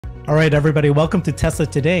All right, everybody, welcome to Tesla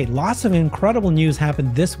Today. Lots of incredible news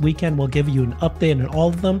happened this weekend. We'll give you an update on all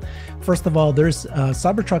of them. First of all, there's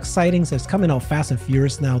CyberTruck sightings that's coming out fast and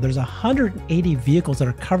furious now. There's 180 vehicles that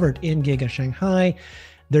are covered in Giga Shanghai.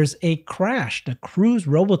 There's a crash that Cruise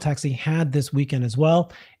Robotaxi had this weekend as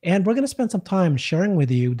well. And we're going to spend some time sharing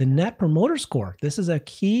with you the Net Promoter Score. This is a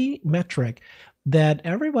key metric that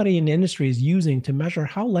everybody in the industry is using to measure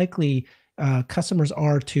how likely customers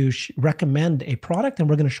are to recommend a product. And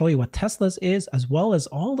we're going to show you what Tesla's is, as well as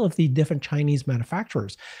all of the different Chinese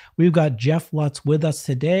manufacturers. We've got Jeff Lutz with us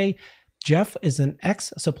today. Jeff is an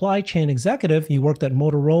ex-supply chain executive. He worked at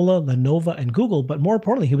Motorola, Lenovo, and Google, but more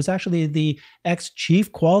importantly, he was actually the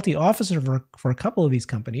ex-chief quality officer for a couple of these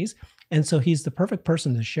companies. And so he's the perfect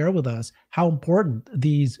person to share with us how important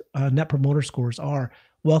these Net Promoter Scores are.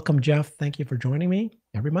 Welcome, Jeff. Thank you for joining me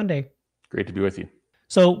every Monday. Great to be with you.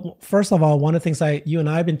 So first of all, one of the things you and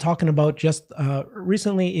I have been talking about just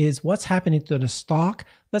recently is what's happening to the stock.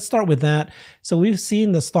 Let's start with that. So we've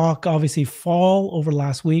seen the stock obviously fall over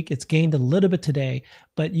last week. It's gained a little bit today,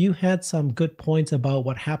 but you had some good points about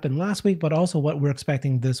what happened last week, but also what we're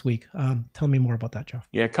expecting this week. Tell me more about that, Jeff.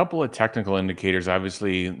 Yeah, a couple of technical indicators.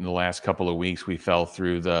 Obviously, in the last couple of weeks, we fell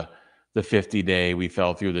through the 50-day. We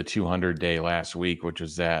fell through the 200-day last week, which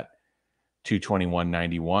was at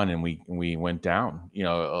 221.91, and we went down,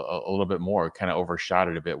 a little bit more, kind of overshot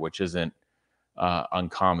it a bit, which isn't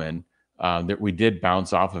uncommon. That we did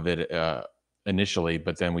bounce off of it initially,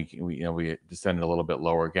 but then we descended a little bit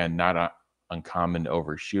lower again. Not uncommon to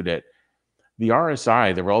overshoot it. The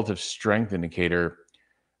RSI, the relative strength indicator,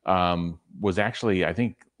 was actually, I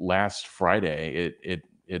think, last Friday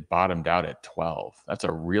it bottomed out at 12. That's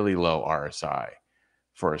a really low RSI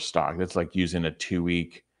for a stock. That's like using a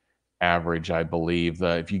 2-week average, I believe.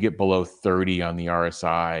 If you get below 30 on the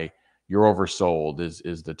RSI, you're oversold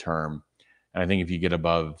is the term. And I think if you get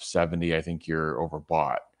above 70, I think you're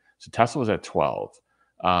overbought. So Tesla was at 12.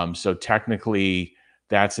 So technically,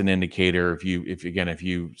 that's an indicator if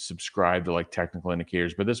you subscribe to like technical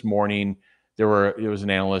indicators. But this morning, there was an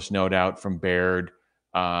analyst note out from Baird,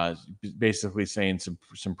 basically saying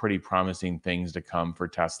some pretty promising things to come for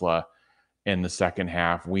Tesla in the second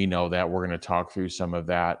half. We know that. We're going to talk through some of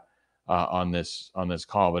that on this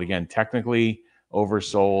call. But again, technically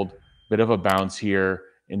oversold, bit of a bounce here.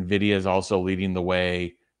 NVIDIA is also leading the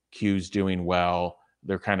way. Q's doing well.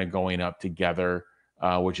 They're kind of going up together,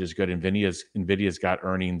 which is good. NVIDIA's got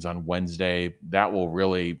earnings on Wednesday. That will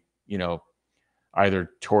really, either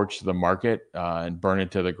torch the market and burn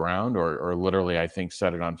it to the ground, or literally, I think,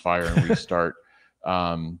 set it on fire and restart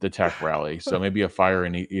the tech rally. So maybe a fire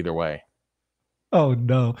in either way. Oh,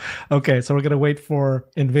 no. Okay, so we're going to wait for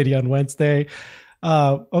NVIDIA on Wednesday.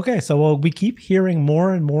 Okay, so we keep hearing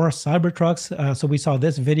more and more Cybertrucks. So we saw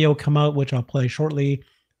this video come out, which I'll play shortly.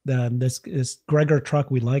 This Gregor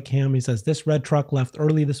truck, we like him. He says, this red truck left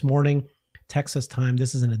early this morning, Texas time.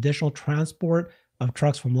 This is an additional transport of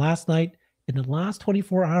trucks from last night. In the last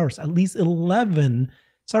 24 hours, at least 11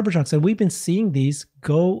 Cybertrucks. And we've been seeing these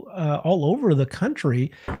go all over the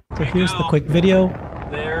country. So here's the quick video.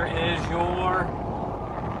 There is your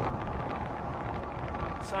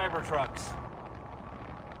Cybertrucks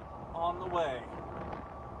on the way.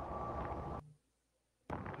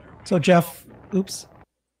 So Jeff,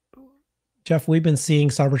 we've been seeing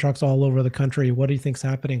Cybertrucks all over the country. What do you think's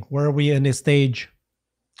happening? Where are we in this stage?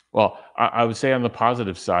 Well, I would say on the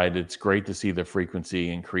positive side, it's great to see the frequency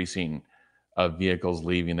increasing of vehicles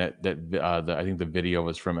leaving. I think the video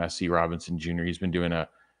was from SC Robinson Jr. He's been doing a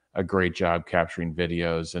great job capturing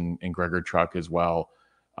videos, and Gregor Truck as well.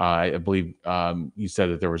 I believe you said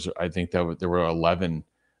that there were 11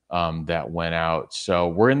 that went out. So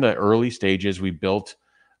we're in the early stages. We built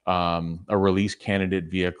a release candidate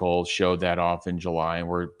vehicle, showed that off in July, and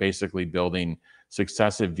we're basically building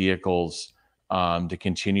successive vehicles to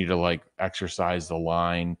continue to exercise the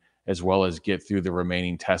line, as well as get through the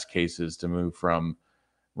remaining test cases to move from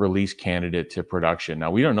release candidate to production.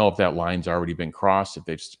 Now, we don't know if that line's already been crossed,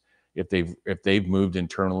 if they've moved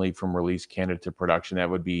internally from release candidate to production. That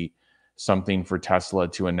would be something for Tesla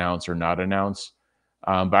to announce or not announce.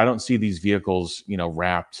 But I don't see these vehicles,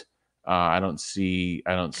 wrapped. I don't see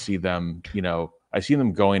them, I see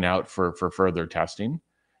them going out for further testing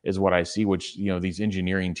is what I see, which, these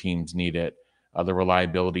engineering teams need it. The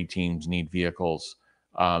reliability teams need vehicles.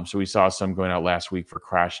 So we saw some going out last week for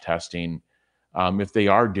crash testing. If they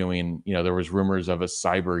are doing, there was rumors of a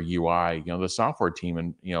cyber UI, the software team,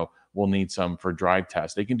 and, will need some for drive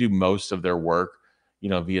tests. They can do most of their work,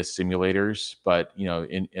 via simulators, but,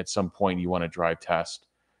 at some point you want to drive test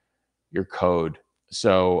your code.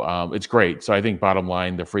 So it's great. So I think bottom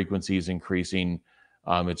line, the frequency is increasing.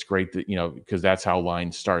 It's great that, because that's how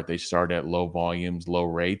lines start. They start at low volumes, low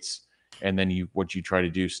rates, and then what you try to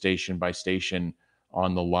do station by station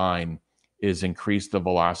on the line is increase the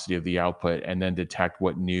velocity of the output and then detect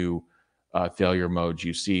what new failure modes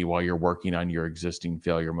you see while you're working on your existing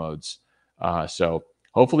failure modes. So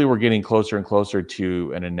hopefully we're getting closer and closer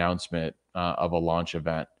to an announcement of a launch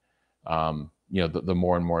event. The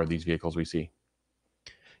more and more of these vehicles we see.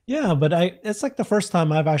 Yeah, but it's like the first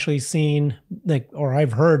time I've actually seen or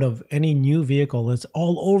I've heard of any new vehicle that's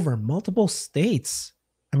all over multiple states.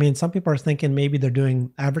 I mean, some people are thinking maybe they're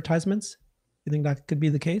doing advertisements. You think that could be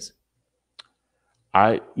the case?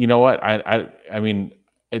 You know what? I mean,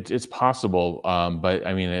 it's possible, but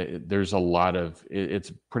I mean, there's a lot of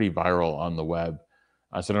it's pretty viral on the web,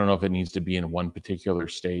 so I don't know if it needs to be in one particular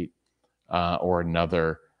state or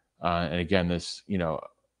another. And again, this,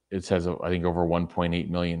 it says I think over 1.8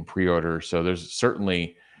 million pre-orders, so there's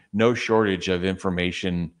certainly no shortage of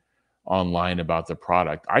information online about the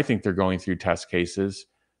product. I think they're going through test cases,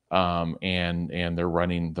 and they're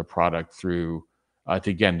running the product through.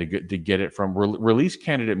 To get it from release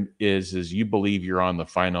candidate is you believe you're on the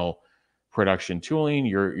final production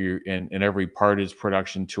tooling, and every part is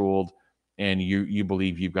production tooled, and you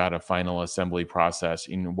believe you've got a final assembly process,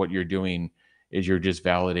 and what you're doing is you're just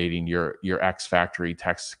validating your X factory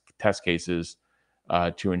test cases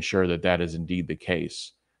to ensure that is indeed the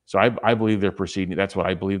case. So I believe they're proceeding. That's what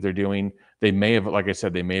I believe they're doing. They may have, like I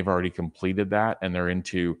said, they may have already completed that and they're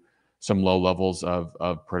into some low levels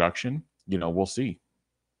of production. We'll see.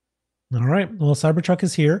 All right. Well, CyberTruck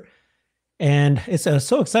is here, and it's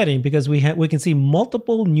so exciting because we can see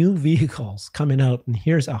multiple new vehicles coming out. And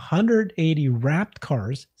here's 180 wrapped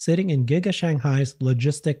cars sitting in Giga Shanghai's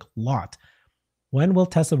logistic lot. When will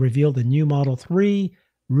Tesla reveal the new Model 3?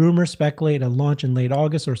 Rumors speculate a launch in late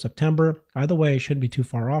August or September. Either way, it shouldn't be too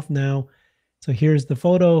far off now. So here's the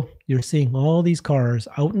photo. You're seeing all these cars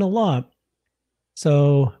out in the lot.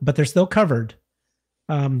 So, but they're still covered.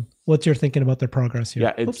 What's your thinking about their progress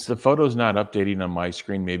here? Yeah, the photo's not updating on my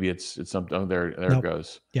screen. Maybe it's something. Oh, there it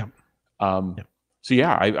goes. Yeah. So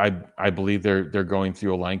yeah, I believe they're going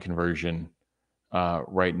through a line conversion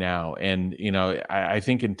right now, and I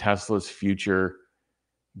think in Tesla's future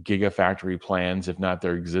Gigafactory plans, if not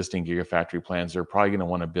their existing Gigafactory plans, they're probably going to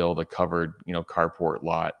want to build a covered carport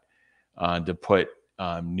lot to put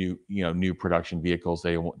new production vehicles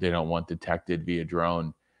they don't want detected via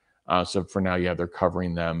drone. So for now, yeah, they're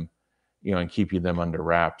covering them, and keeping them under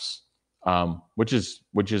wraps, which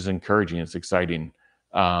is encouraging. It's exciting.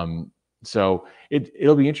 So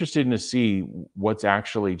it'll be interesting to see what's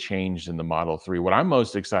actually changed in the Model 3. What I'm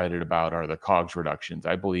most excited about are the COGS reductions.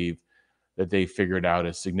 I believe that they figured out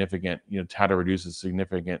a significant, how to reduce a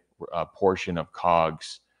significant portion of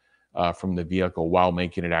COGS from the vehicle while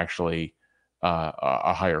making it actually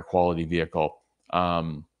a higher quality vehicle.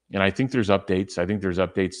 And I think there's updates. I think there's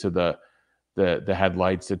updates to the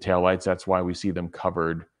headlights, the taillights. That's why we see them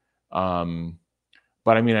covered.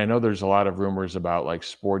 But I mean, I know there's a lot of rumors about like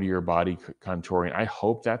sportier body contouring. I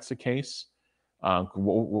hope that's the case.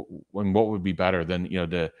 What would be better than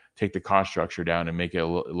to take the cost structure down and make it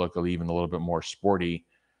look even a little bit more sporty?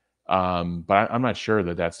 But I'm not sure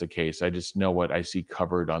that that's the case. I just know what I see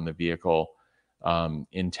covered on the vehicle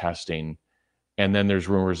in testing. And then there's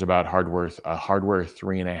rumors about hardware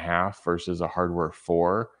 3.5 versus a hardware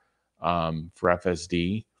 4 for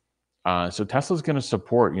FSD. So Tesla's going to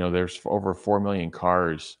support, there's over 4 million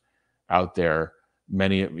cars out there.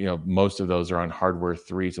 Many, most of those are on hardware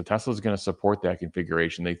 3. So Tesla's going to support that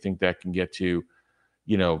configuration. They think that can get to,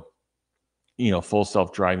 full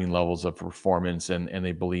self-driving levels of performance. And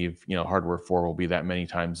they believe, hardware 4 will be that many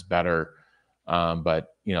times better.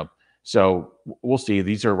 So we'll see.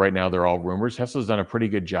 These are right now, they're all rumors. Tesla's done a pretty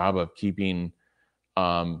good job of keeping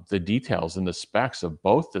the details and the specs of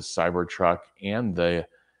both the Cybertruck and the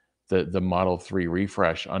Model 3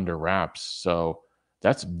 refresh under wraps. So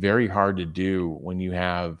that's very hard to do when you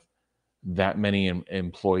have that many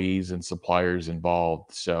employees and suppliers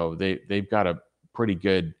involved. So they've got a pretty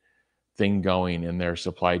good thing going in their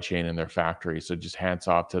supply chain and their factory. So just hats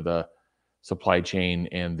off to the supply chain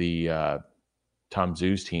and the Tom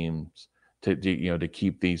Zhu's teams to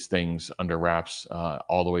keep these things under wraps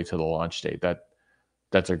all the way to the launch date.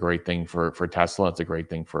 That's a great thing for Tesla. It's a great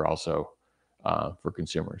thing for also for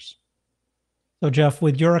consumers. So Jeff,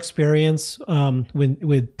 with your experience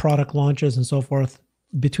with product launches and so forth,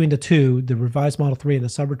 between the two, the revised Model 3 and the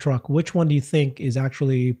Cybertruck, which one do you think is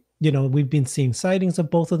actually, we've been seeing sightings of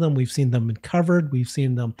both of them. We've seen them covered. We've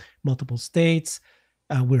seen them multiple states.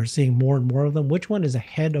 We're seeing more and more of them. Which one is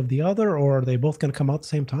ahead of the other, or are they both going to come out at the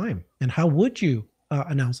same time? And how would you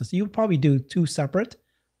announce this? You would probably do two separate,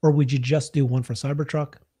 or would you just do one for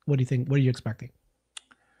Cybertruck? What do you think? What are you expecting?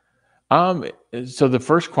 So the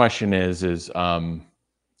first question is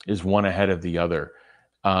one ahead of the other?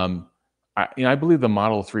 I believe the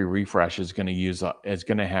Model 3 refresh is going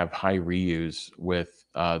to have high reuse with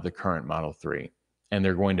the current Model 3, and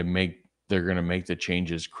they're going to make the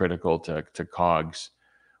changes critical to COGS,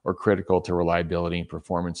 or critical to reliability and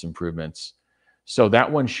performance improvements. So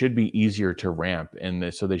that one should be easier to ramp,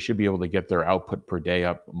 and so they should be able to get their output per day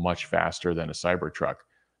up much faster than a Cybertruck.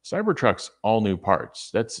 Cybertruck's all new parts.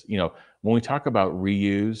 That's, when we talk about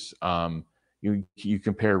reuse, you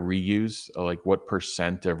compare reuse, like what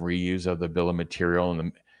percent of reuse of the bill of material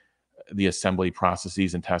and the assembly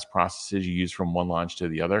processes and test processes you use from one launch to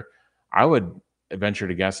the other. I would venture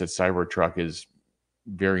to guess that Cybertruck is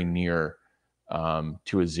very near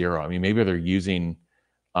to a zero. I mean, maybe they're using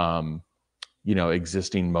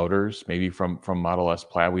existing motors, maybe from Model S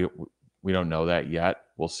Plaid. We don't know that yet.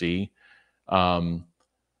 We'll see.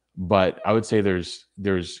 But I would say there's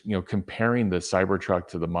comparing the Cybertruck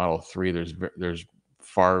to the Model 3, there's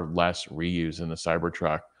far less reuse in the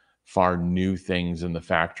Cybertruck, far new things in the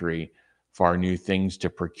factory, far new things to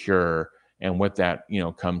procure, and with that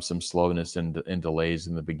comes some slowness and delays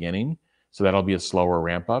in the beginning. So that'll be a slower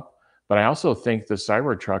ramp up. But I also think the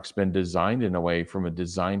Cybertruck's been designed in a way, from a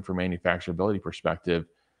design for manufacturability perspective,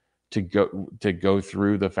 to go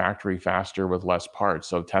through the factory faster with less parts.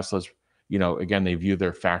 So Tesla's, again, they view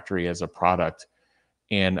their factory as a product.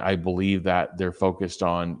 And I believe that they're focused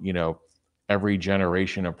on, every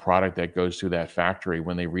generation of product that goes through that factory.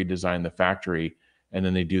 When they redesign the factory and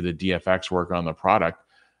then they do the DFX work on the product,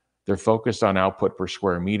 they're focused on output per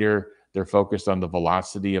square meter. They're focused on the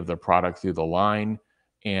velocity of the product through the line.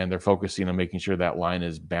 And they're focusing on making sure that line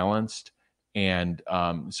is balanced. And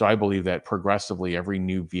so I believe that progressively, every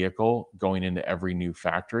new vehicle going into every new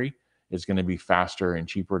factory is going to be faster and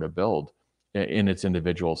cheaper to build in its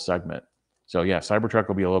individual segment. So yeah, Cybertruck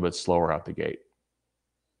will be a little bit slower out the gate.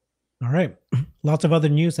 All right. Lots of other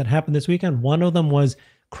news that happened this weekend. One of them was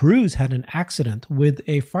Cruise had an accident with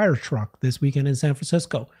a fire truck this weekend in San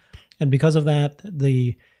Francisco. And because of that,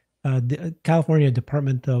 the California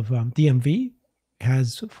Department of DMV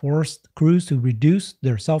has forced Cruise to reduce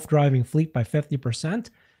their self-driving fleet by 50%.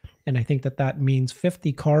 And I think that means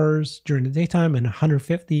 50 cars during the daytime and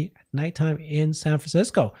 150 at nighttime in San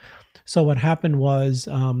Francisco. So what happened was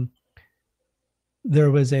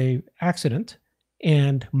there was a accident,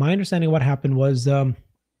 and my understanding of what happened was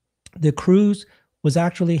the Cruise was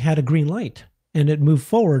actually had a green light and it moved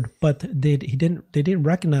forward, but they didn't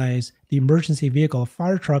recognize the emergency vehicle, a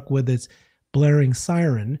fire truck with its blaring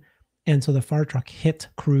siren, and so the fire truck hit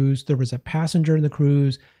Cruise. There was a passenger in the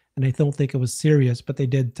Cruise, and I don't think it was serious, but they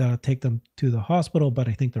did take them to the hospital, but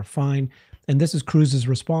I think they're fine. And this is Cruise's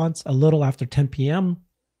response. A little after 10 p.m.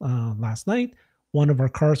 Last night, one of our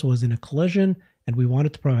cars was in a collision, and we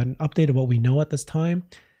wanted to provide an update of what we know at this time.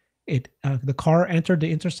 The car entered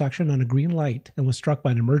the intersection on a green light and was struck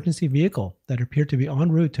by an emergency vehicle that appeared to be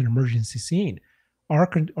en route to an emergency scene.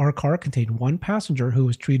 Our car contained one passenger who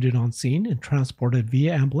was treated on scene and transported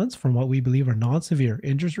via ambulance from what we believe are non-severe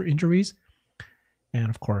injuries. And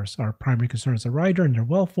of course, our primary concern is the rider and their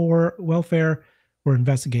welfare. We're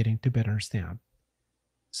investigating to better understand.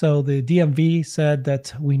 So the DMV said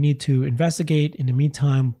that we need to investigate. In the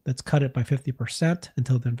meantime, let's cut it by 50%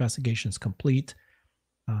 until the investigation is complete.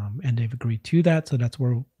 And they've agreed to that. So that's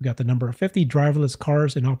where we got the number of 50 driverless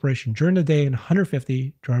cars in operation during the day and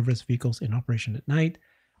 150 driverless vehicles in operation at night.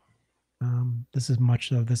 This is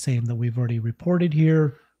much of the same that we've already reported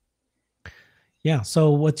here. Yeah.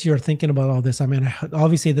 So what's your thinking about all this? I mean,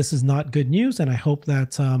 obviously this is not good news, and I hope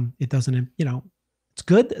that it doesn't, it's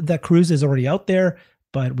good that Cruise is already out there,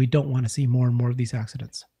 but we don't want to see more and more of these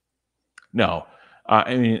accidents. No.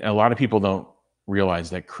 I mean, a lot of people don't realize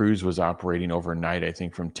that Cruise was operating overnight, I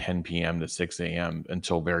think from 10 p.m. to 6 a.m.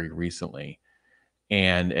 until very recently.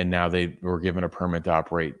 And now they were given a permit to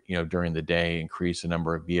operate, during the day, increase the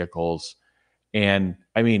number of vehicles. And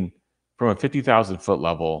I mean, from a 50,000 foot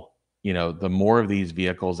level, the more of these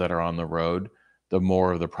vehicles that are on the road, the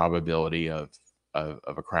more of the probability of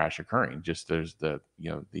a crash occurring. Just there's the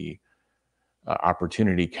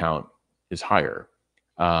opportunity count is higher.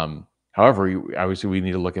 However, obviously we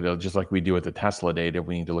need to look at it just like we do with the Tesla data.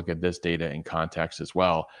 We need to look at this data in context as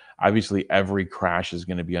well. Obviously, every crash is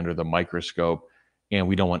going to be under the microscope, and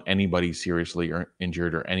we don't want anybody seriously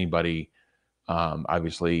injured or anybody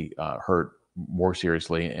hurt more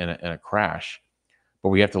seriously in a crash. But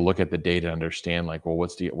we have to look at the data and understand, like, well,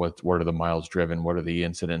 what are the miles driven? What are the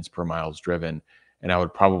incidents per miles driven? And I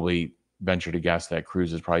would probably venture to guess that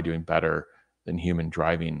Cruise is probably doing better human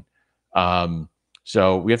driving.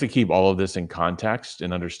 So we have to keep all of this in context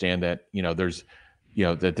and understand that, there's,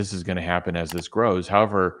 that this is going to happen as this grows.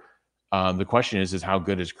 However, the question is how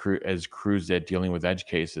good is Cruise at dealing with edge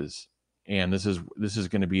cases? And this is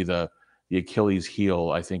going to be the Achilles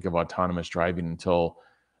heel, I think, of autonomous driving until,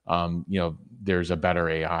 there's a better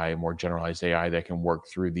AI, more generalized AI that can work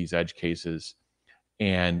through these edge cases.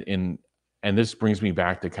 And this brings me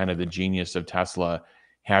back to kind of the genius of Tesla,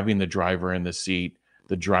 having the driver in the seat,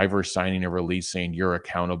 the driver signing a release saying you're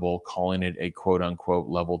accountable, calling it a quote unquote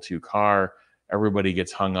level 2 car. Everybody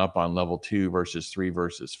gets hung up on level 2 versus 3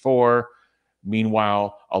 versus 4.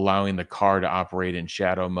 Meanwhile, allowing the car to operate in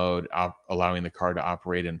shadow mode, allowing the car to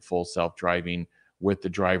operate in full self-driving with the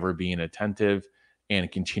driver being attentive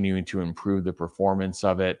and continuing to improve the performance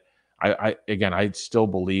of it. I still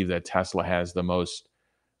believe that Tesla has the most,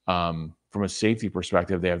 from a safety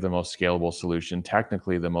perspective, they have the most scalable solution,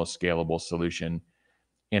 technically the most scalable solution.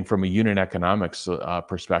 And from a unit economics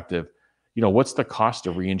perspective, what's the cost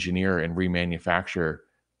to re-engineer and remanufacture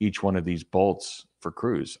each one of these bolts for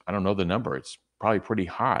Cruise? I don't know the number. It's probably pretty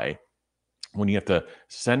high when you have to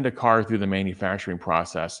send a car through the manufacturing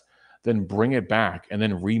process, then bring it back and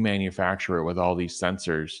then remanufacture it with all these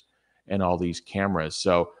sensors and all these cameras.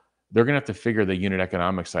 So they're going to have to figure the unit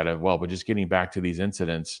economics side of, well, but just getting back to these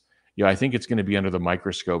incidents, I think it's going to be under the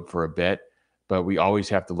microscope for a bit, but we always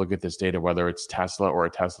have to look at this data, whether it's Tesla or a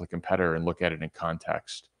Tesla competitor, and look at it in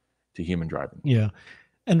context to human driving. Yeah.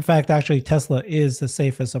 In fact, actually, Tesla is the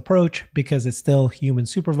safest approach because it's still human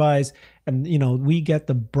supervised, and we get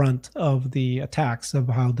the brunt of the attacks of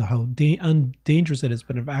how dangerous it is.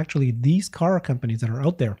 But if actually these car companies that are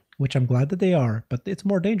out there, which I'm glad that they are, but it's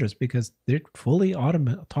more dangerous because they're fully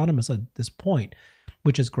autonomous at this point,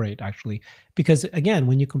 which is great actually. Because again,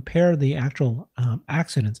 when you compare the actual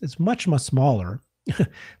accidents, it's much smaller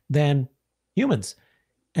than humans.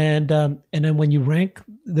 And then when you rank,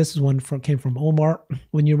 this is one came from Omar.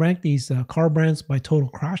 When you rank these car brands by total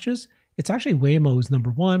crashes, it's actually Waymo is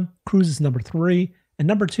number 1, Cruise is number 3, and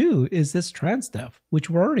number 2 is this Transdev, which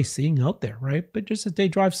we're already seeing out there, right? But just that they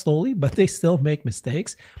drive slowly, but they still make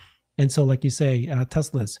mistakes. And so, like you say,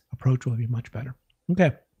 Tesla's approach will be much better.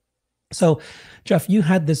 Okay, so Jeff, you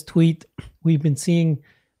had this tweet. We've been seeing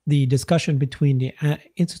the discussion between the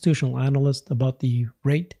institutional analysts about the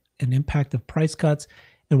rate and impact of price cuts.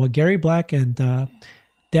 And what Gary Black and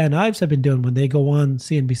Dan Ives have been doing when they go on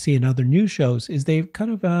CNBC and other news shows is they've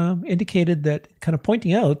kind of indicated that, kind of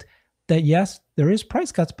pointing out that, yes, there is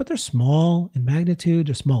price cuts, but they're small in magnitude,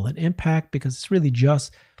 they're small in impact because it's really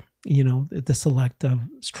just, the select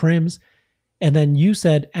trims. And then you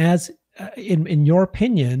said, as in your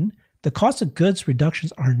opinion, the cost of goods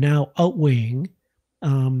reductions are now outweighing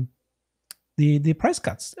the price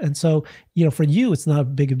cuts. And so, for you, it's not a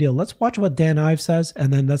big deal. Let's watch what Dan Ives says,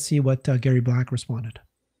 and then let's see what Gary Black responded.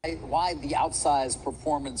 Why the outsized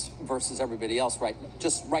performance versus everybody else right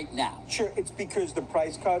now? Sure, it's because the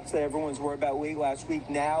price cuts that everyone's worried about late last week,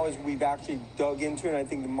 now as we've actually dug into it, and I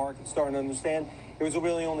think the market's starting to understand, it was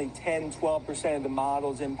really only 10-12% of the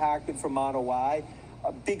models impacted for Model Y.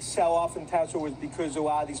 A big sell-off in Tesla was because a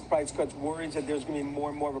lot of these price cuts worries that there's going to be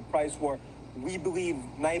more and more of a price war. We believe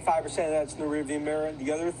 95% of that's in the rearview mirror.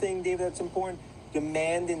 The other thing, Dave, that's important,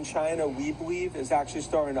 demand in China, we believe, is actually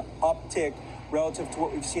starting to uptick relative to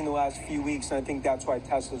what we've seen the last few weeks, and I think that's why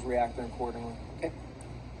Tesla's reacting accordingly. Okay,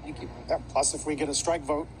 thank you. Yeah, plus, if we get a strike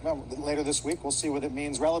vote later this week, we'll see what it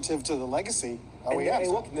means relative to the legacy. And hey,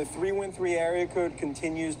 look, the 313 area code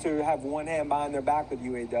continues to have one hand behind their back with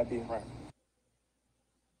UAW. Right.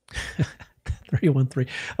 313.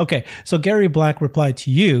 Okay, so Gary Black replied to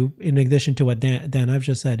you in addition to what Dan I've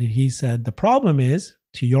just said. He said, the problem is,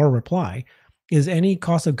 to your reply, is any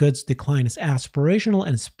cost of goods decline is aspirational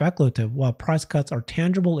and speculative, while price cuts are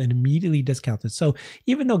tangible and immediately discounted. So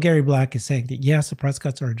even though Gary Black is saying that, yes, the price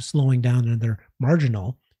cuts are slowing down and they're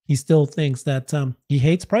marginal, he still thinks that he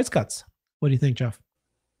hates price cuts. What do you think, Jeff?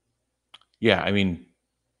 Yeah, I mean,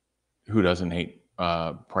 who doesn't hate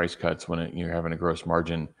price cuts when you're having a gross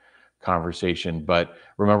margin conversation? But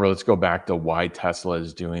remember, let's go back to why Tesla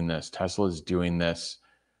is doing this. Tesla is doing this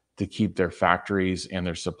to keep their factories and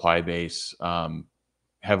their supply base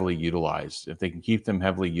heavily utilized. If they can keep them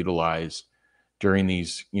heavily utilized during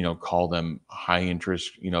these, call them high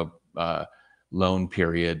interest, loan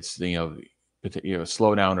periods,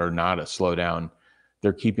 slowdown or not a slowdown,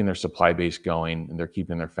 they're keeping their supply base going and they're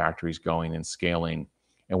keeping their factories going and scaling.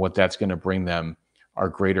 And what that's going to bring them are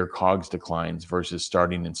greater COGS declines versus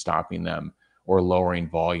starting and stopping them or lowering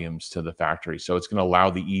volumes to the factory. So it's going to allow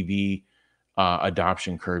the EV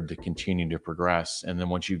adoption curve to continue to progress. And then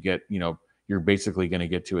once you get, you're basically going to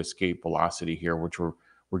get to escape velocity here, which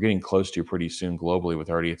we're getting close to pretty soon globally, with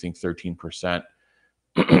already, I think, 13%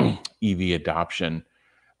 EV adoption.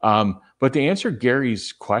 But to answer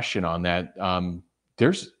Gary's question on that,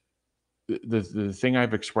 there's the thing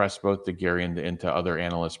I've expressed both to Gary and to other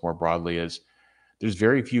analysts more broadly is there's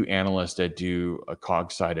very few analysts that do a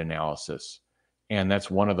COG side analysis. And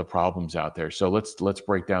that's one of the problems out there. So let's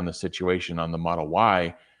break down the situation on the Model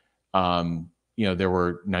Y. There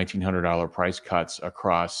were $1,900 price cuts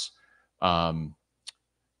across 18%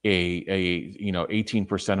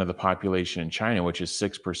 of the population in China, which is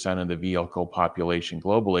 6% of the vehicle population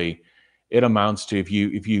globally. It amounts to, if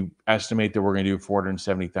you estimate that we're going to do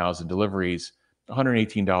 470,000 deliveries,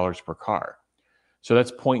 $118 per car. So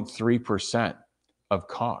that's 0.3% of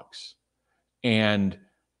COGS. And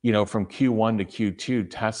from Q1 to Q2,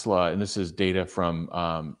 Tesla, and this is data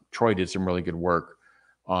from Troy, did some really good work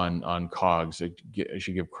on COGS. I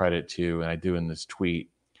should give credit to, and I do in this tweet.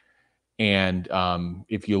 And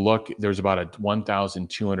if you look, there's about a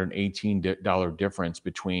 $1,218 difference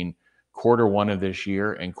between Q1 of this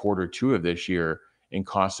year and Q2 of this year in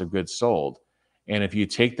cost of goods sold. And if you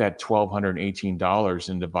take that $1,218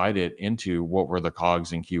 and divide it into what were the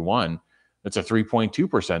COGS in Q1, that's a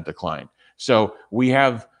 3.2% decline. So we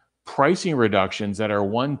have pricing reductions that are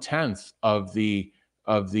 1/10 of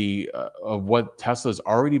what Tesla's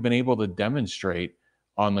already been able to demonstrate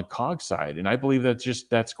on the COGS side. And I believe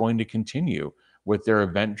that's going to continue with their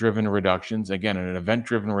event-driven reductions. Again, an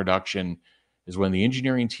event-driven reduction is when the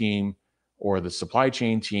engineering team or the supply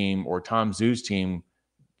chain team or Tom Zhu's team,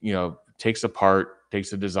 takes a part,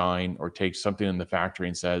 takes a design, or takes something in the factory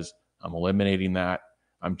and says, I'm eliminating that,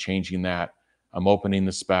 I'm changing that, I'm opening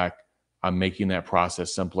the spec, I'm making that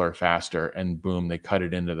process simpler, faster, and boom, they cut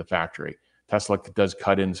it into the factory. Tesla does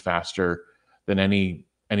cut-ins faster than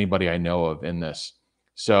anybody I know of in this.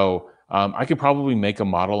 So I could probably make a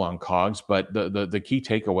model on COGS, but the key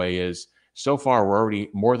takeaway is so far we're already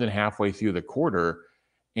more than halfway through the quarter,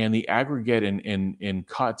 and the aggregate in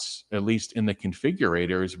cuts, at least in the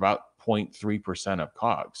configurator, is about 0.3% of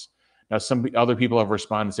COGS. Now, some other people have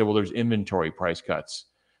responded and say, well, there's inventory price cuts.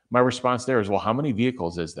 My response there is, well, how many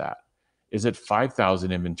vehicles is that? Is it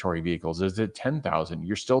 5,000 inventory vehicles? Is it 10,000?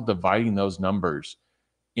 You're still dividing those numbers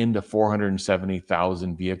into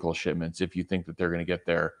 470,000 vehicle shipments. If you think that they're going to get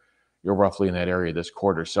there, you're roughly in that area this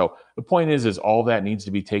quarter. So the point is all that needs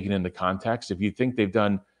to be taken into context. If you think they've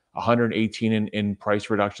done 118 in price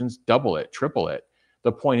reductions, double it, triple it.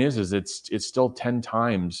 The point is it's still 10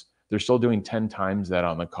 times. They're still doing 10 times that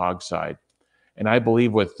on the COGS side. And I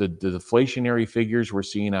believe with the deflationary figures we're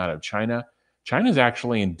seeing out of China, China's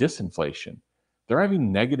actually in disinflation. They're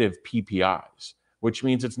having negative PPIs, which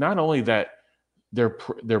means it's not only that their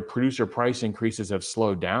producer price increases have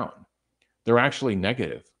slowed down, they're actually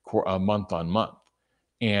negative month on month.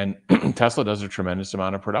 And Tesla does a tremendous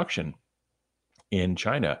amount of production in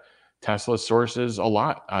China. Tesla sources a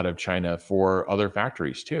lot out of China for other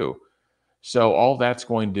factories too. So all that's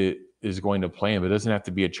is going to play in, but it doesn't have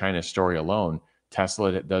to be a China story alone.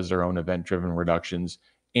 Tesla does their own event-driven reductions,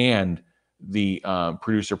 and the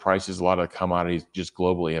producer prices, a lot of commodities just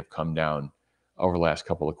globally have come down over the last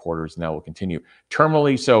couple of quarters, and that will continue.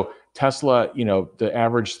 Terminally, so Tesla, the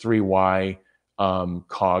average 3Y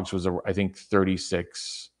COGS was, I think,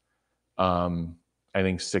 36, I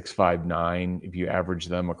think 659 if you average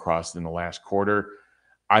them across in the last quarter.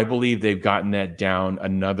 I believe they've gotten that down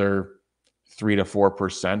another 3 to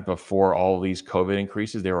 4% before all of these COVID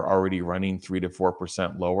increases. They were already running 3 to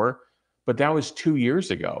 4% lower, but that was 2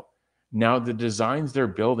 years ago. Now the designs they're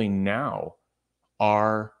building now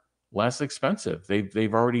are less expensive.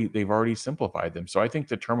 They've already simplified them. So I think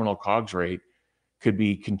the terminal COGS rate could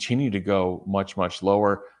continue to go much, much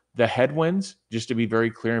lower. The headwinds, just to be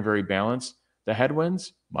very clear and very balanced, the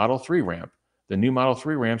headwinds, Model 3 ramp. The new Model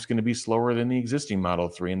 3 ramp is going to be slower than the existing Model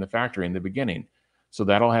 3 in the factory in the beginning. So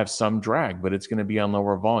that'll have some drag, but it's going to be on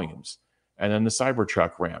lower volumes. And then the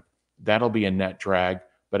CyberTruck ramp, that'll be a net drag,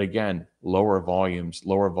 but again, lower volumes,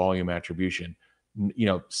 lower volume attribution.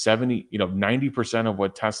 90% of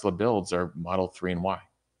what Tesla builds are Model 3 and Y.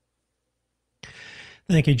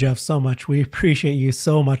 Thank you, Jeff, so much. We appreciate you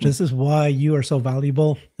so much. This is why you are so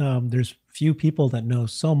valuable. There's few people that know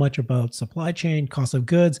so much about supply chain, cost of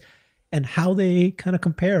goods, and how they kind of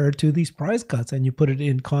compare to these price cuts, and you put it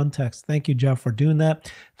in context. Thank you, Jeff, for doing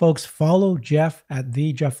that. Folks, follow Jeff at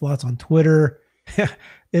the Jeff Lutz on Twitter.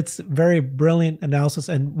 It's very brilliant analysis,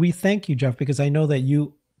 and we thank you, Jeff, because I know that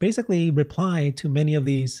you basically reply to many of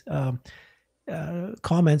these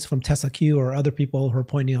comments from Tesla Q or other people who are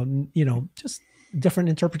pointing out, just different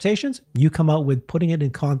interpretations. You come out with putting it in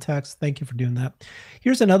context. Thank you for doing that.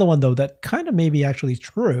 Here's another one though that kind of maybe actually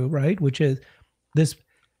true, right? Which is this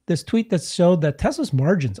tweet that showed that Tesla's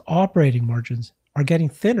margins, operating margins, are getting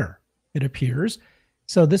thinner, it appears.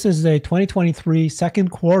 So this is a 2023 second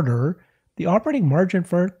quarter. The operating margin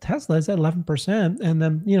for Tesla is at 11%. And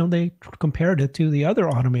then, they compared it to the other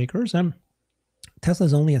automakers, and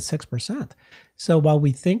Tesla's only at 6%. So while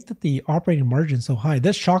we think that the operating margin is so high,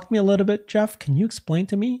 this shocked me a little bit. Jeff, can you explain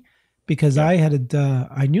to me? Because I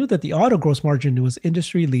knew that the auto gross margin was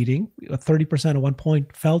industry leading. 30% at one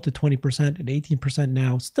point fell to 20% and 18%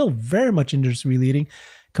 now, still very much industry leading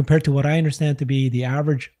compared to what I understand to be the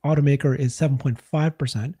average automaker is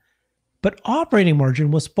 7.5%. But operating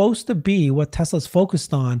margin was supposed to be what Tesla's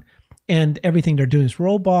focused on, and everything they're doing is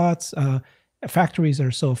robots. Factories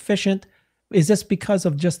are so efficient. Is this because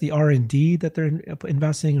of just the R&D that they're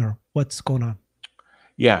investing, or what's going on?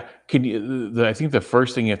 Yeah, I think the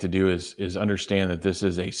first thing you have to do is understand that this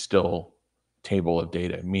is a still table of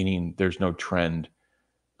data, meaning there's no trend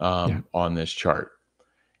on this chart.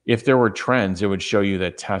 If there were trends, it would show you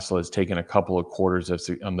that Tesla has taken a couple of quarters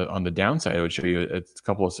on the downside. It would show you a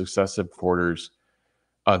couple of successive quarters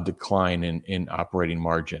of decline in operating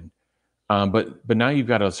margin. But now you've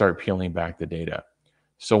got to start peeling back the data.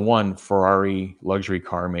 So one, Ferrari, luxury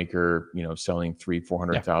car maker, selling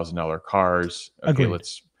 $300,000-$400,000 cars. Okay, Agreed.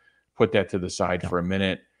 Let's put that to the side for a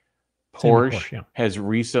minute. Porsche has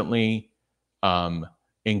recently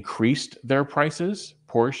increased their prices.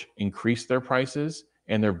 Porsche increased their prices,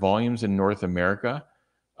 and their volumes in North America,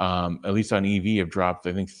 at least on EV, have dropped,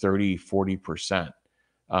 I think, 30-40%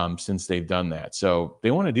 since they've done that. So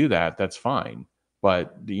they want to do that. That's fine.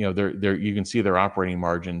 But you can see their operating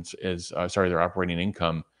margins their operating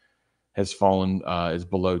income has fallen is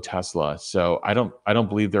below Tesla. So I don't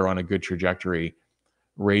believe they're on a good trajectory,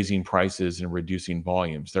 raising prices and reducing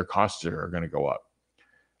volumes. Their costs are going to go up.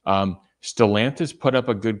 Stellantis put up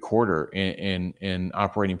a good quarter in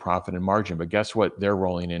operating profit and margin, but guess what they're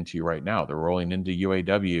rolling into right now? They're rolling into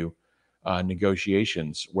UAW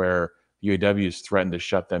negotiations where UAW has threatened to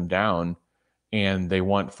shut them down, and they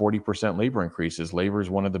want 40% labor increases. Labor is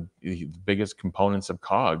one of the biggest components of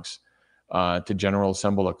COGS to general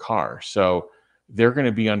assemble a car. So they're going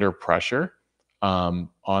to be under pressure on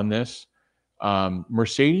this.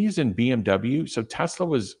 Mercedes and BMW. So Tesla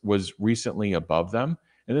was recently above them.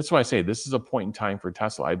 And that's why I say this is a point in time for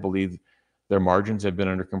Tesla. I believe their margins have been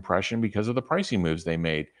under compression because of the pricing moves they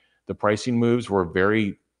made. The pricing moves were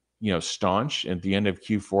very, staunch at the end of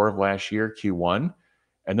Q4 of last year, Q1.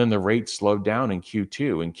 And then the rate slowed down in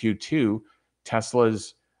Q2. In Q2,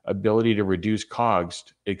 Tesla's ability to reduce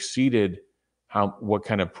COGS exceeded what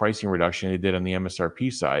kind of pricing reduction they did on the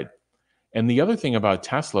MSRP side. And the other thing about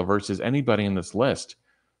Tesla versus anybody in this list,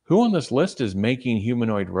 who on this list is making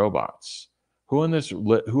humanoid robots? Who on this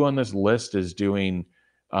list is doing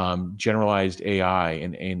generalized AI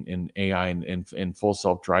and AI and full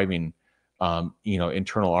self-driving,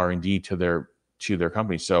 internal R&D to their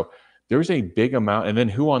company? So there's a big amount. And then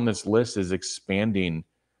who on this list is expanding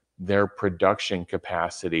their production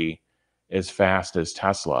capacity as fast as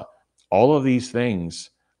Tesla? All of these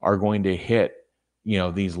things are going to hit,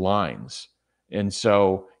 these lines. And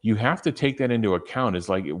so you have to take that into account. Is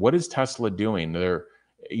like, what is Tesla doing? They're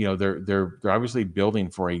obviously building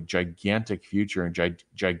for a gigantic future and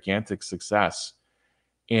gigantic success.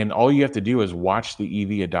 And all you have to do is watch the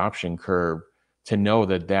EV adoption curve to know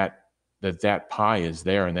that pie is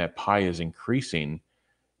there and that pie is increasing.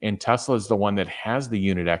 And Tesla is the one that has the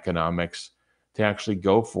unit economics to actually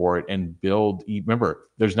go for it and build. Remember,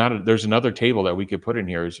 there's another table that we could put in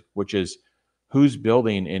here, which is who's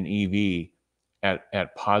building an EV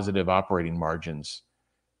at positive operating margins.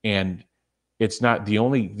 And it's not the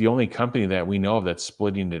only company that we know of that's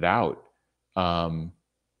splitting it out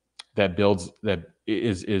that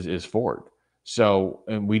is Ford. So,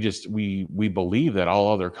 and we believe that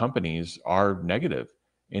all other companies are negative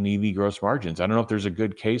in EV gross margins. I don't know if there's a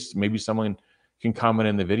good case. Maybe someone can comment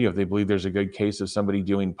in the video if they believe there's a good case of somebody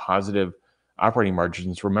doing positive operating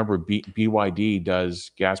margins. Remember, BYD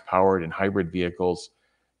does gas-powered and hybrid vehicles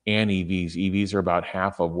and EVs. EVs are about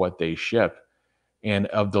half of what they ship. And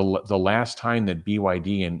of the last time that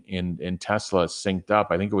BYD and Tesla synced up,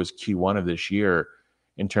 I think it was Q1 of this year,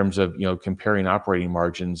 in terms of comparing operating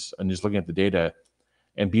margins and just looking at the data,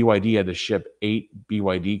 and BYD had to ship 8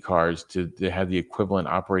 BYD cars to have the equivalent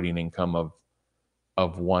operating income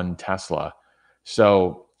of one Tesla.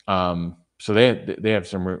 So they have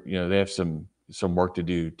some work to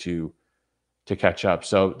do to catch up.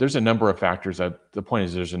 So there's a number of factors. The point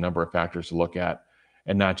is there's a number of factors to look at,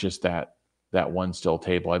 and not just that that one still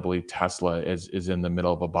table. I believe Tesla is in the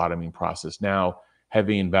middle of a bottoming process now.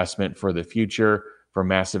 Heavy investment for the future, for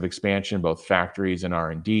massive expansion, both factories and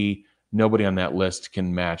R&D. Nobody on that list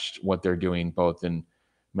can match what they're doing both in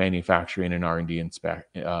manufacturing and R&D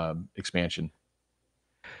expansion.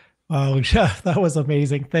 Oh, Jeff, that was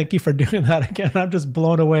amazing. Thank you for doing that again. I'm just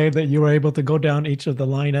blown away that you were able to go down each of the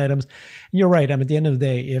line items. You're right. At the end of the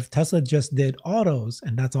day, if Tesla just did autos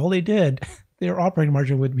and that's all they did, their operating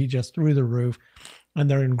margin would be just through the roof, and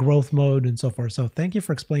they're in growth mode and so forth. So thank you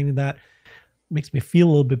for explaining that. Makes me feel a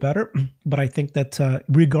little bit better. But I think that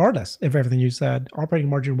regardless of everything you said, operating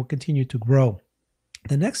margin will continue to grow.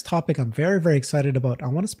 The next topic I'm very, very excited about. I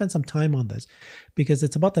want to spend some time on this because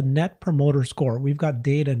it's about the Net Promoter Score. We've got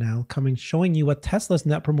data now coming showing you what Tesla's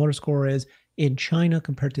Net Promoter Score is in China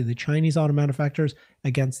compared to the Chinese auto manufacturers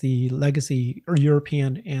against the legacy or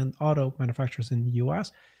European and auto manufacturers in the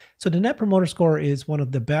US. So the Net Promoter Score is one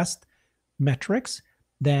of the best metrics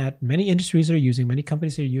that many industries are using, many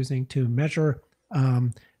companies are using to measure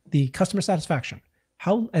the customer satisfaction.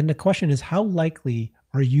 And the question is, how likely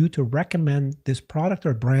are you to recommend this product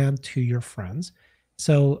or brand to your friends?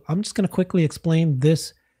 So I'm just going to quickly explain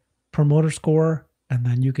this promoter score, and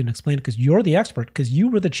then you can explain it because you're the expert, because you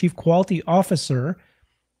were the chief quality officer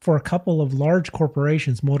for a couple of large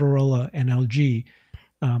corporations, Motorola and LG.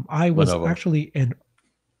 I was Lenovo. actually in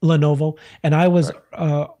Lenovo, and I was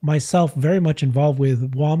myself very much involved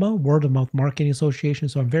with WAMA, Word of Mouth Marketing Association,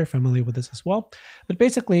 so I'm very familiar with this as well. But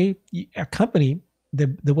basically, a company,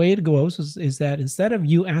 the way it goes is that instead of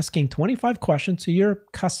you asking 25 questions to your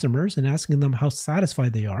customers and asking them how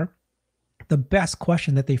satisfied they are, the best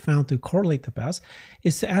question that they found to correlate the best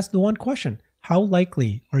is to ask the one question: how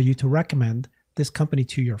likely are you to recommend this company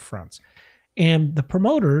to your friends? And the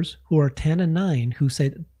promoters who are 10 and 9, who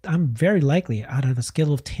said, I'm very likely out of a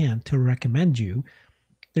scale of 10 to recommend you,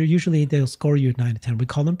 they'll score you at 9 to 10. We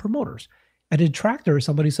call them promoters. A detractor is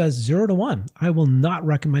somebody who says 0 to 1. I will not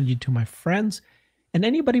recommend you to my friends. And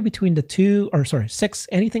anybody between the 6,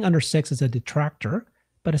 anything under 6 is a detractor.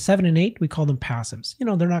 But a 7 and 8, we call them passives.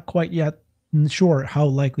 They're not quite yet sure how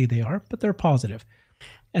likely they are, but they're positive.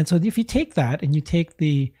 And so if you take that and you take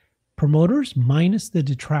the promoters minus the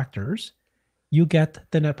detractors, you get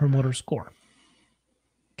the Net Promoter Score.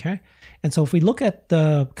 Okay. And so if we look at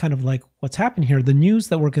the kind of like what's happened here, the news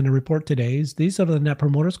that we're going to report today is these are the Net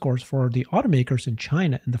Promoter Scores for the automakers in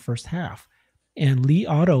China in the first half. And Li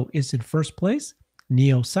Auto is in first place,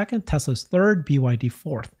 NIO second, Tesla's third, BYD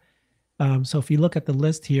fourth. So if you look at the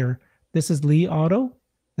list here, this is Li Auto,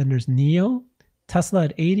 then there's NIO, Tesla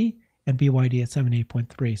at 80, and BYD at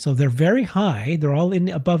 78.3. So they're very high. They're all in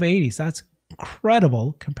above 80s. That's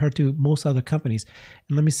incredible compared to most other companies.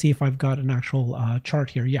 And let me see if I've got an actual chart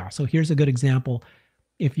here. Yeah, so here's a good example.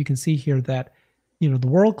 If you can see here that, the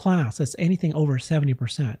world class, that's anything over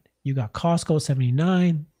 70%. You got Costco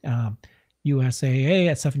 79, USAA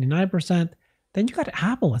at 79%. Then you got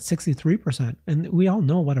Apple at 63%. And we all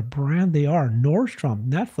know what a brand they are. Nordstrom,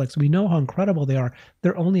 Netflix, we know how incredible they are.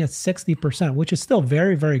 They're only at 60%, which is still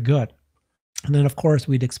very, very good. And then, of course,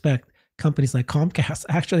 we'd expect companies like Comcast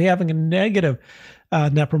actually having a negative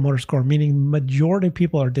Net Promoter Score, meaning majority of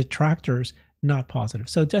people are detractors, not positive.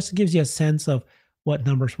 So it just gives you a sense of what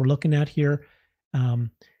numbers we're looking at here.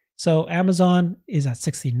 So Amazon is at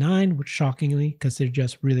 69, which shockingly, because they're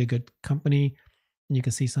just really good company. And you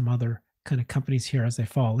can see some other kind of companies here as they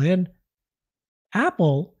fall in.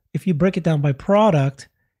 Apple, if you break it down by product,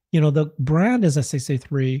 the brand is at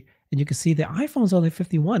 63. And you can see the iPhone's only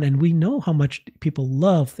 51, and we know how much people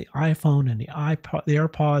love the iPhone and the iPod, the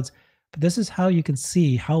AirPods. But this is how you can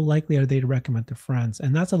see how likely are they to recommend to friends,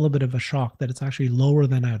 and that's a little bit of a shock that it's actually lower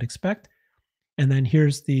than I would expect. And then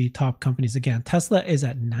here's the top companies again. Tesla is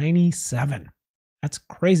at 97. That's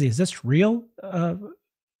crazy. Is this real,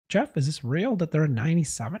 Jeff? Is this real that they're at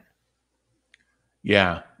 97?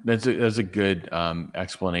 Yeah, that's a good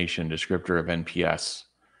explanation, descriptor of NPS.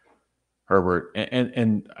 Herbert,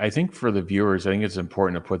 and I think for the viewers, I think it's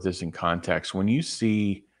important to put this in context. When you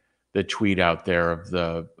see the tweet out there of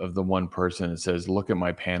the one person that says, "Look at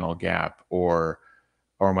my panel gap," or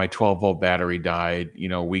my 12-volt battery died,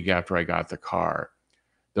 a week after I got the car,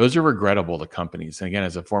 those are regrettable to companies. And again,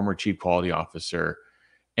 as a former chief quality officer,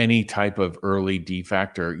 any type of early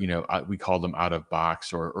defect or we call them out of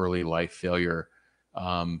box or early life failure,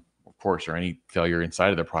 of course, or any failure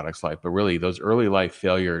inside of the product's life, but really those early life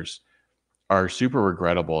failures are super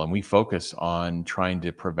regrettable, and we focus on trying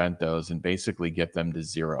to prevent those and basically get them to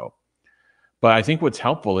zero. But I think what's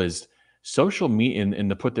helpful is social media, and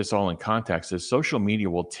to put this all in context, is social media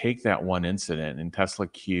will take that one incident, and Tesla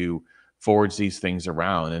Q forwards these things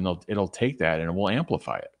around, and it'll take that and it will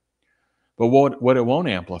amplify it. But what it won't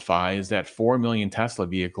amplify is that 4 million Tesla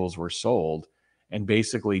vehicles were sold, and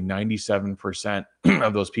basically 97%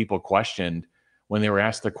 of those people questioned when they were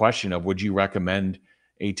asked the question of, would you recommend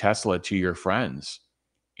a Tesla to your friends?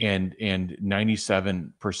 And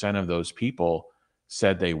 97% of those people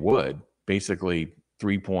said they would. Basically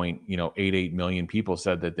 3.88 million people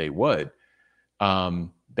said that they would.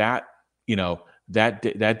 That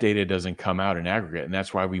data doesn't come out in aggregate, and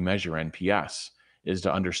that's why we measure NPS, is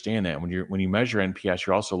to understand that when you measure NPS,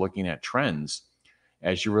 you're also looking at trends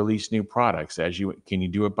as you release new products. Can you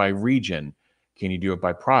do it by region? Can you do it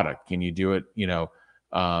by product? Can you do it?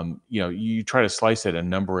 You try to slice it a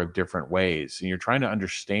number of different ways, and you're trying to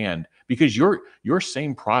understand, because your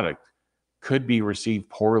same product could be received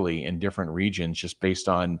poorly in different regions just based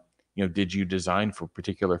on, did you design for a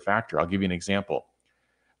particular factor? I'll give you an example.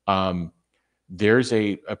 There's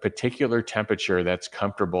a particular temperature that's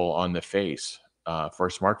comfortable on the face for a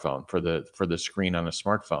smartphone, for the screen on a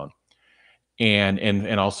smartphone,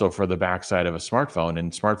 and also for the backside of a smartphone.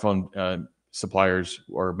 And smartphone suppliers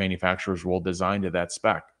or manufacturers will design to that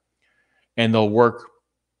spec, and they'll work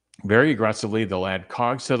very aggressively. They'll add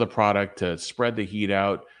cogs to the product to spread the heat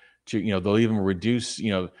out. They'll even reduce.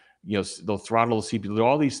 They'll throttle the CPU. Do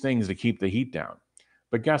all these things to keep the heat down.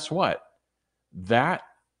 But guess what? That's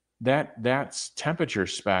temperature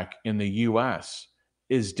spec in the U.S.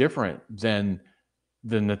 is different than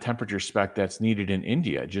the temperature spec that's needed in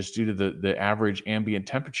India, just due to the average ambient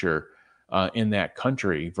temperature in that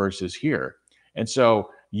country versus here. And so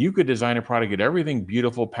you could design a product, get everything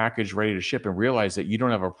beautiful, packaged, ready to ship, and realize that you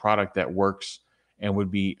don't have a product that works and would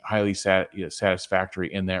be highly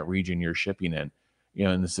satisfactory in that region you're shipping in.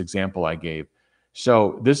 In this example I gave.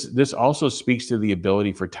 So this also speaks to the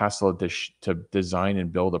ability for Tesla to design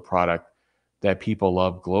and build a product that people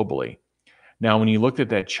love globally. Now, when you looked at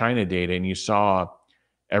that China data and you saw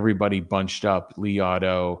everybody bunched up, Li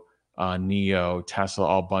Auto, NIO, Tesla,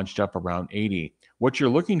 all bunched up around 80, what you're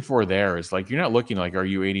looking for there is, like, you're not looking like, are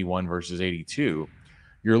you 81 versus 82?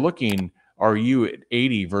 You're looking, are you at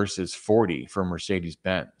 80 versus 40 for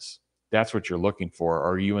Mercedes-Benz? That's what you're looking for.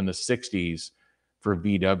 Are you in the 60s for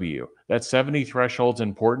VW? That 70 threshold's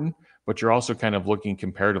important, but you're also kind of looking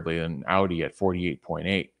comparatively in Audi at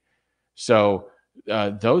 48.8. So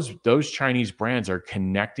those Chinese brands are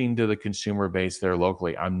connecting to the consumer base there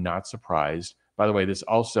locally. I'm not surprised. By the way, this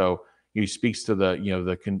also speaks to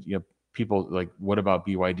the people like, what about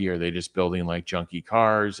BYD? Are they just building like junky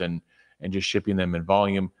cars and just shipping them in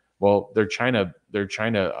volume? Well, their China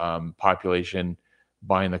population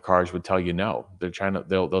buying the cars would tell you no.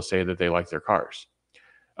 They'll say that they like their cars.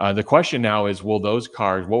 The question now is, will those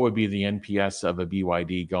cars, what would be the NPS of a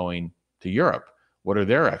BYD going to Europe? What are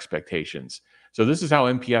their expectations? So this is how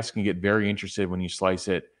NPS can get very interested when you slice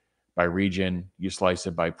it by region, you slice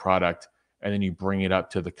it by product, and then you bring it up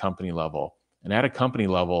to the company level. And at a company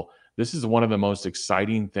level, this is one of the most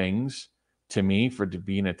exciting things to me to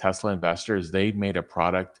being a Tesla investor, is they've made a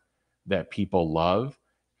product that people love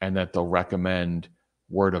and that they'll recommend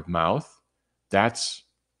word of mouth. That's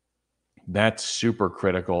super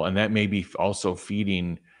critical, and that may be also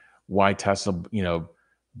feeding why Tesla,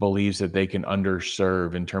 believes that they can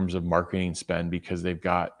underserve in terms of marketing spend, because they've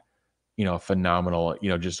got, a phenomenal,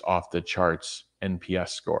 just off the charts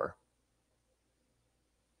NPS score.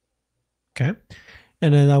 Okay.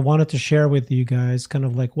 And then I wanted to share with you guys kind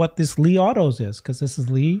of like what this Li Autos is, because this is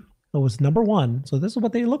Li. It was #1. So this is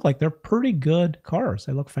what they look like. They're pretty good cars.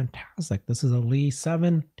 They look fantastic. This is a Li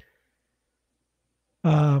 7.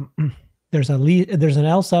 There's an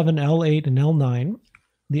L7, L8, and L9.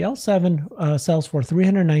 The L7 sells for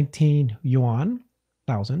 319 yuan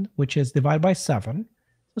thousand, which is divided by 7.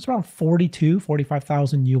 It's around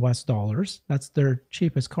 45,000 US dollars. That's their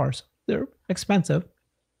cheapest cars. They're expensive,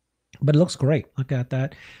 but it looks great. Look at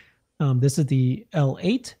that. This is the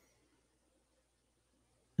L8,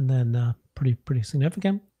 and then pretty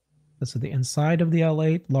significant. This is the inside of the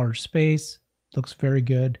L8, large space, looks very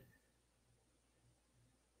good.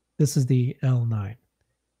 This is the L9.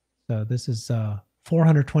 So this is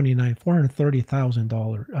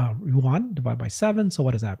 $430,000 yuan divided by 7. So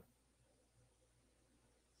what is that?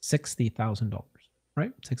 $60,000,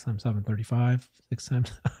 right? 6 times 7, 35. 6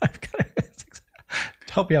 times. I've got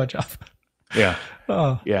help me out, Jeff. Yeah.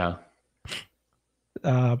 Yeah.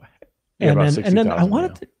 And then I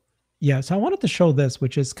wanted to, so I wanted to show this,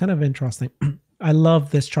 which is kind of interesting. I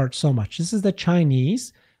love this chart so much. This is the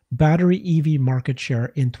Chinese battery EV market share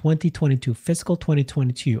in 2022, fiscal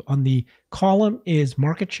 2022. On the column is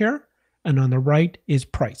market share, and on the right is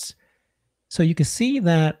price. So you can see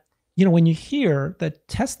that, when you hear that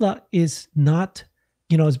Tesla is not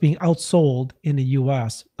is being outsold in the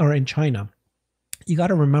US or in China, you got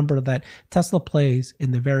to remember that Tesla plays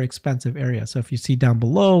in the very expensive area. So if you see down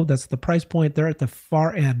below, that's the price point. They're at the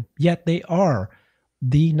far end, yet they are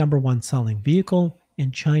the number one selling vehicle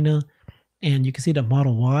in China. And you can see that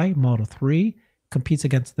Model Y, Model 3 competes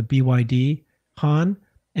against the BYD, Han,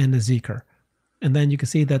 and the Zeekr. And then you can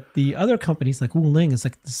see that the other companies like Wuling is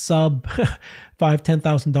like the sub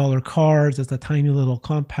 $5,000-$10,000 cars. It's a tiny little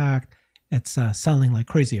compact. It's selling like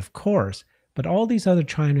crazy, of course. But all these other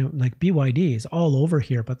China, like BYD, is all over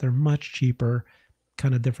here, but they're much cheaper,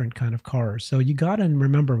 kind of different kind of cars. So you got to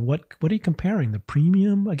remember what are you comparing, the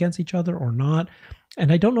premium against each other or not?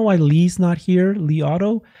 And I don't know why Lee's not here, Li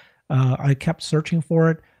Auto. I kept searching for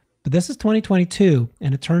it, but this is 2022,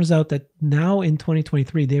 and it turns out that now in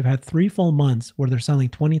 2023 they've had 3 full months where they're selling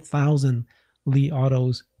 20,000 Li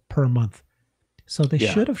Autos per month. So they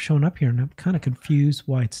should have shown up here, and I'm kind of confused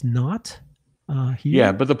why it's not. Here.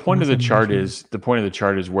 Yeah, but the point of the chart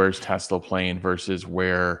is where's Tesla playing versus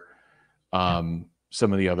where some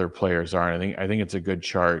of the other players are. And I think it's a good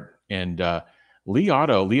chart. And Li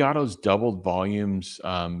Auto's doubled volumes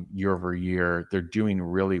year over year. They're doing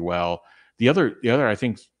really well. The other I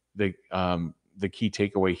think the key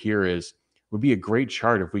takeaway here would be a great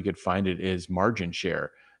chart if we could find it, is margin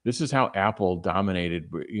share. This is how Apple dominated.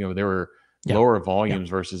 There were lower volumes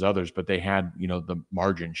versus others, but they had, the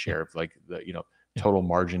margin share of like the, total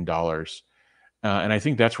margin dollars. And I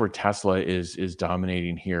think that's where Tesla is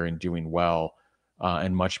dominating here and doing well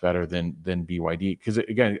and much better than BYD. Because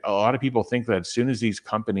again, a lot of people think that as soon as these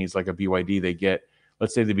companies like a BYD, they get,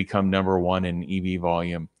 let's say they become number one in EV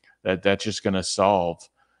volume, that's just going to solve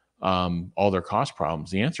all their cost problems.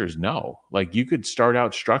 The answer is no. Like, you could start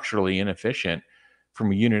out structurally inefficient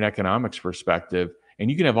from a unit economics perspective, and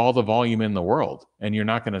you can have all the volume in the world, and you're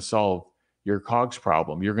not going to solve your COGS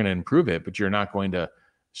problem. You're going to improve it, but you're not going to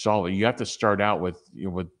solve it. You have to start out with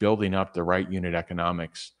building up the right unit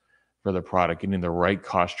economics for the product, getting the right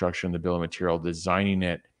cost structure in the bill of material, designing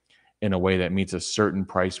it in a way that meets a certain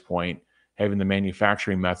price point, having the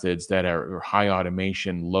manufacturing methods that are high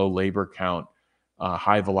automation, low labor count,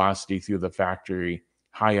 high velocity through the factory,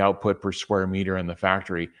 high output per square meter in the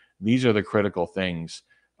factory. These are the critical things.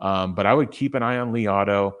 But I would keep an eye on Li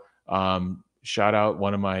Auto. Shout out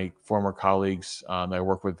one of my former colleagues that I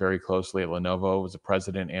work with very closely at Lenovo, was the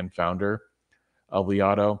president and founder of Li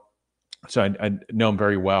Auto. So I know them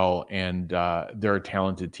very well, and they're a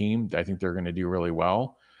talented team. I think they're going to do really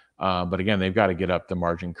well. But again, they've got to get up the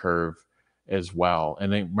margin curve as well.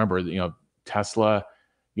 And then remember, Tesla,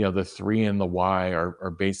 the 3 and the Y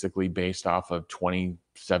are basically based off of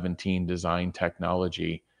 2017 design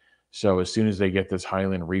technology. So as soon as they get this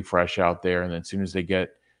Highland refresh out there, and then as soon as they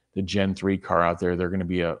get the Gen 3 car out there, they're going to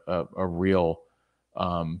be a real,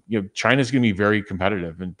 China's going to be very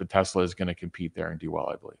competitive, but Tesla is going to compete there and do well,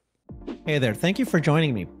 I believe. Hey there, thank you for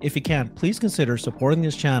joining me. If you can, please consider supporting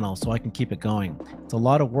this channel so I can keep it going. It's a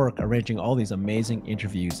lot of work arranging all these amazing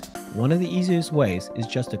interviews. One of the easiest ways is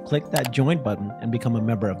just to click that join button and become a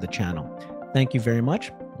member of the channel. Thank you very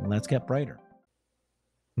much. Let's get brighter.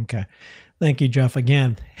 Okay. Thank you, Jeff.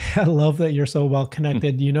 Again, I love that you're so well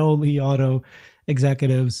connected. Li Auto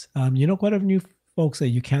executives, quite a few folks that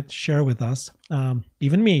you can't share with us.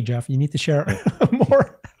 Even me, Jeff, you need to share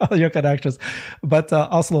more of your connections, but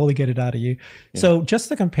I'll slowly get it out of you. Yeah. So just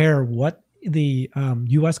to compare what the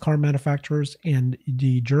US car manufacturers and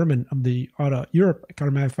the Europe car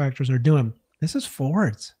manufacturers are doing, this is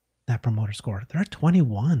Ford's Net Promoter Score. They're at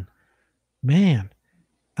 21. Man,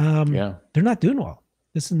 they're not doing well.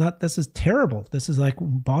 This is terrible. This is like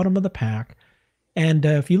bottom of the pack. And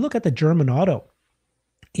if you look at the German auto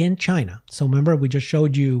in China, so remember we just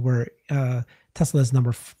showed you where Tesla is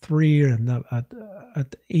number 3 and at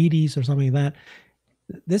the 80s or something like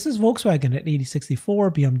that. This is Volkswagen at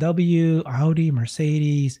 8064, BMW, Audi,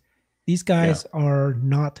 Mercedes. These guys are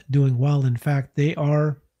not doing well. In fact,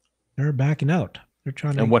 they're backing out. They're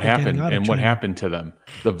trying to. And what happened to them?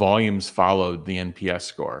 The volumes followed the NPS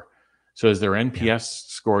score. So as their NPS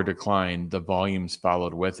score declined, the volumes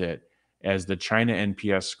followed with it. As the China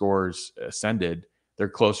NPS scores ascended, they're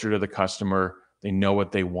closer to the customer. They know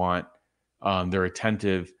what they want. They're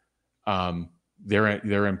attentive. Their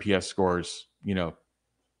NPS scores,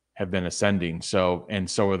 have been ascending. So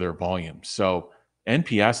are their volumes. So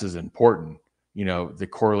NPS is important. The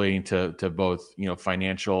correlating to both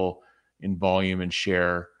financial in volume and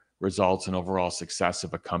share results and overall success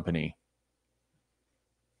of a company.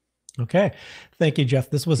 Okay. Thank you, Jeff.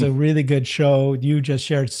 This was a really good show. You just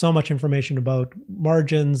shared so much information about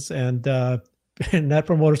margins and Net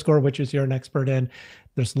Promoter Score, which is you're an expert in.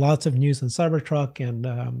 There's lots of news on Cybertruck,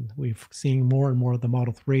 and we've seen more and more of the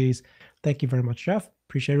Model 3s. Thank you very much, Jeff.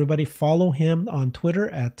 Appreciate everybody. Follow him on Twitter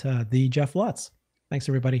at the Jeff Lutz. Thanks,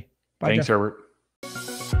 everybody. Bye, Thanks, Jeff. Herbert.